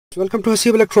Welcome to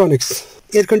Haseeb Electronics.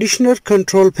 Air conditioner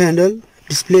control panel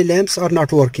display lamps are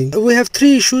not working. We have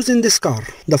three issues in this car.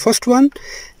 The first one,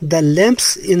 the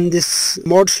lamps in this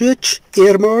mode switch,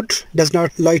 air mode, does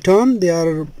not light on, they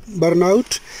are burn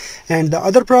out. And the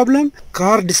other problem,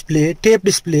 car display, tape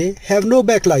display have no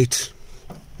backlight.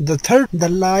 The third, the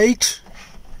light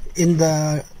in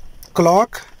the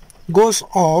clock goes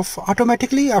off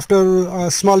automatically after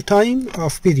a small time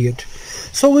of period.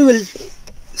 So we will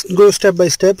go step by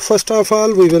step. First of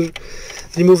all, we will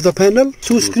remove the panel.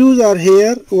 Two screws are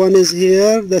here, one is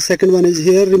here, the second one is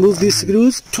here. Remove these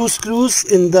screws. Two screws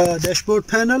in the dashboard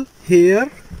panel,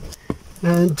 here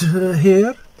and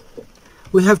here.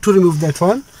 We have to remove that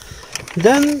one.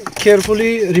 Then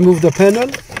carefully remove the panel.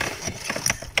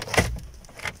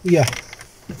 Yeah.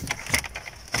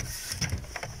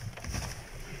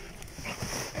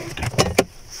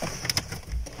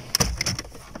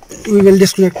 We will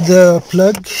disconnect the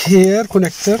plug here,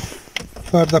 connector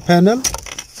for the panel.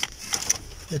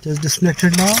 It is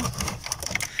disconnected now.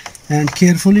 And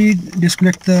carefully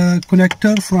disconnect the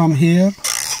connector from here,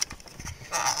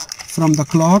 from the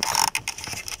clock.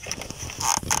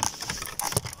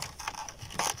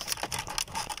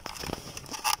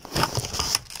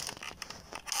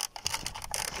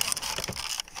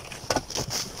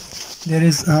 There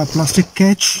is a plastic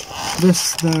catch.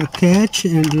 Press the catch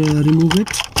and remove it.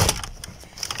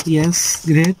 Yes,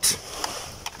 great.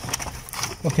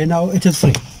 Okay, now it is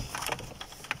free.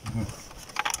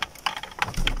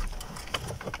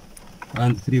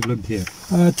 And three plugs here.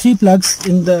 Three plugs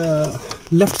in the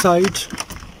left side,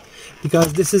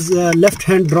 because this is a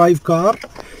left-hand drive car.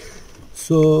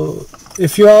 So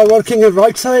if you are working at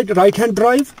right side, right-hand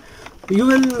drive, you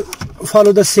will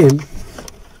follow the same.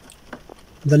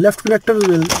 The left connector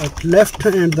will at left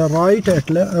and the right at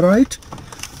right.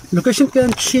 Location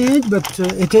can change, but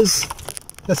it is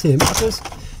the same. It is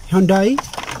Hyundai.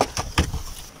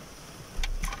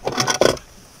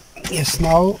 Yes,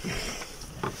 now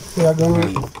we are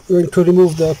going to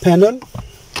remove the panel,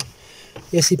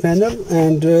 AC panel,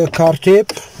 and car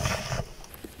tape.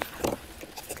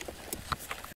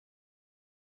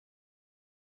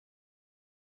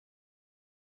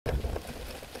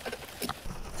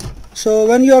 So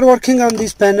when you are working on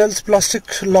these panels,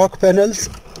 plastic lock panels,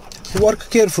 work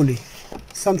carefully.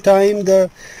 Sometimes the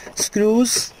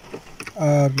screws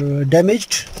are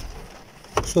damaged,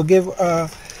 so give a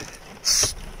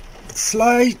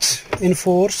slight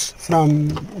force from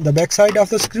the back side of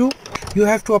the screw. You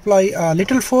have to apply a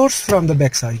little force from the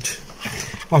back side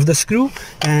of the screw,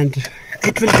 and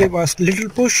it will give us little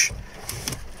push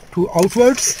to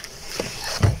outwards.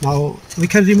 Now we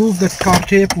can remove the car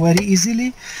tape very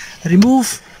easily.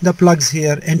 Remove the plugs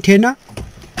here. Antenna,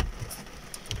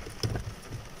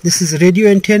 this is radio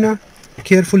antenna.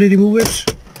 Carefully remove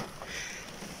it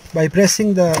by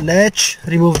pressing the latch.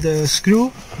 Remove the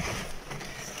screw,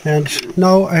 and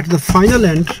now at the final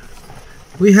end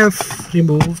we have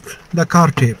removed the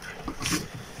car tape.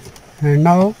 And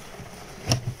now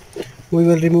we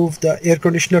will remove the air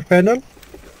conditioner panel.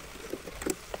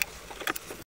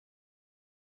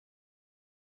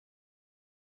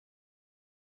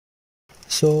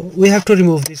 So we have to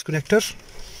remove these connectors.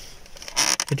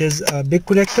 It is a big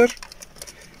connector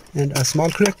and a small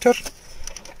connector.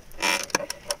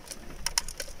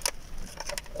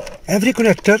 Every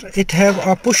connector, it have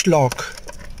a push lock.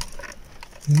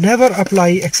 Never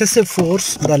apply excessive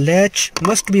force. The latch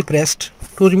must be pressed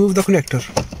to remove the connector.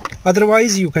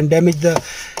 Otherwise you can damage the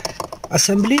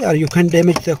assembly, or you can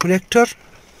damage the connector,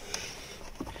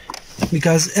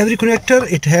 because every connector,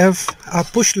 it have a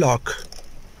push lock.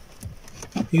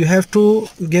 You have to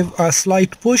give a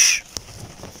slight push.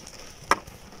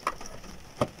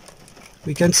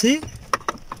 We can see.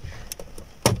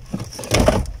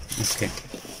 Okay.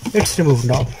 It's removed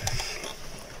now.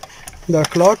 The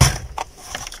clock.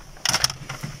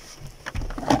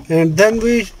 And then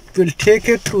we will take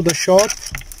it to the shop.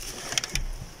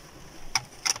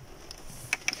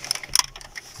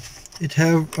 It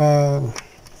have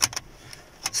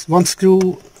one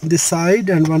screw this side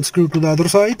and one screw to the other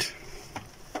side.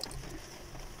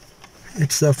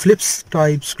 It's a Phillips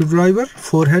type screwdriver,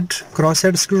 4-head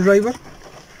crosshead screwdriver.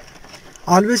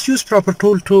 Always use proper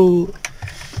tool to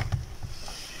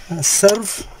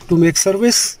make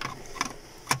service.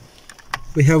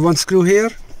 We have one screw here.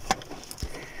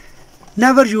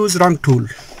 Never use wrong tool,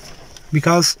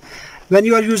 because when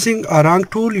you are using a wrong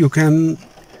tool, you can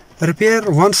repair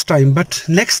once time, but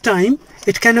next time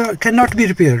it cannot be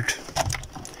repaired.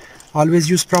 Always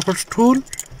use proper tool.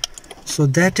 So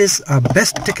that is a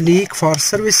best technique for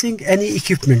servicing any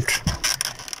equipment.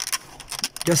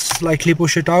 Just slightly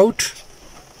push it out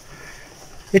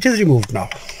It is removed now.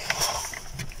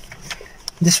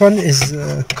 This one is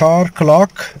car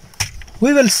clock.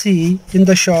 We will see in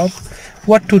the shop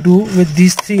what to do with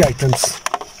these three items,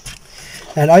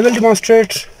 and I will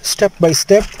demonstrate step by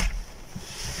step.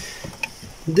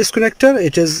 This connector,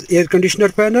 it is air conditioner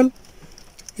panel,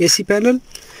 AC panel,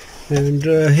 and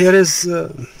here is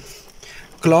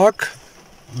clock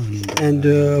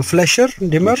and flasher,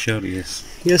 dimmer. Sure, yes.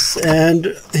 Yes,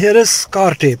 and here is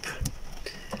car tape.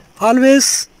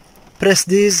 Always press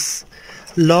these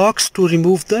locks to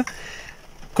remove the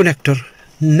connector.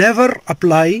 Never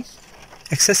apply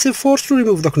excessive force to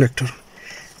remove the connector.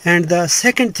 And the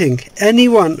second thing,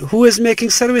 anyone who is making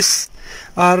service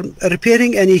or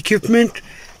repairing any equipment,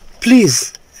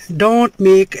 please don't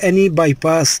make any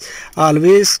bypass.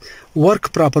 Always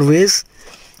work proper ways,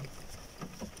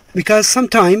 because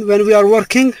sometime when we are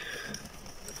working,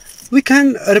 we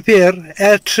can repair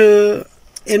at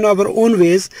in our own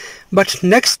ways, but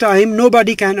next time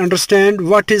nobody can understand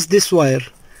what is this wire,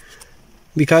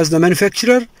 because the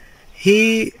manufacturer,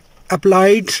 he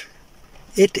applied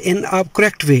it in a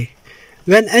correct way.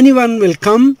 When anyone will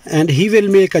come and he will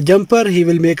make a jumper, he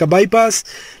will make a bypass,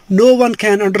 no one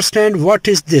can understand what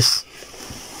is this.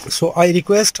 So I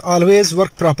request always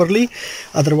work properly,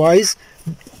 otherwise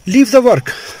leave the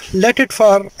work, let it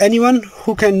for anyone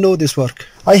who can know this work.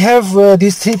 I have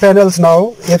these three panels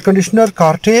now, air conditioner,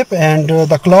 car tape and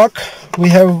the clock. We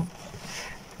have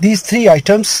these three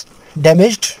items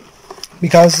damaged,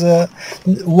 because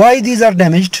why these are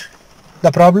damaged?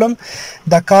 The problem,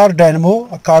 the car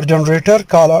dynamo, car generator,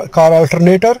 car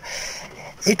alternator,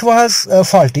 it was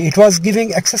faulty. It was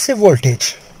giving excessive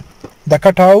voltage. The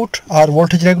cutout or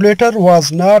voltage regulator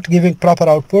was not giving proper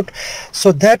output,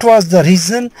 so that was the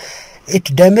reason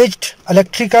it damaged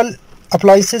electrical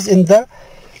appliances in the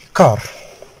car.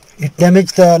 It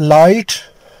damaged the light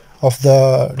of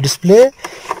the display,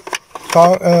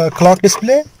 clock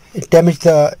display. It damaged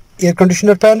the air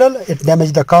conditioner panel, it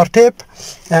damaged the car tape,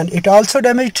 and it also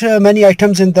damaged many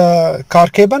items in the car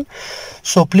cabin.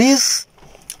 So please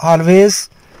always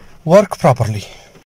work properly.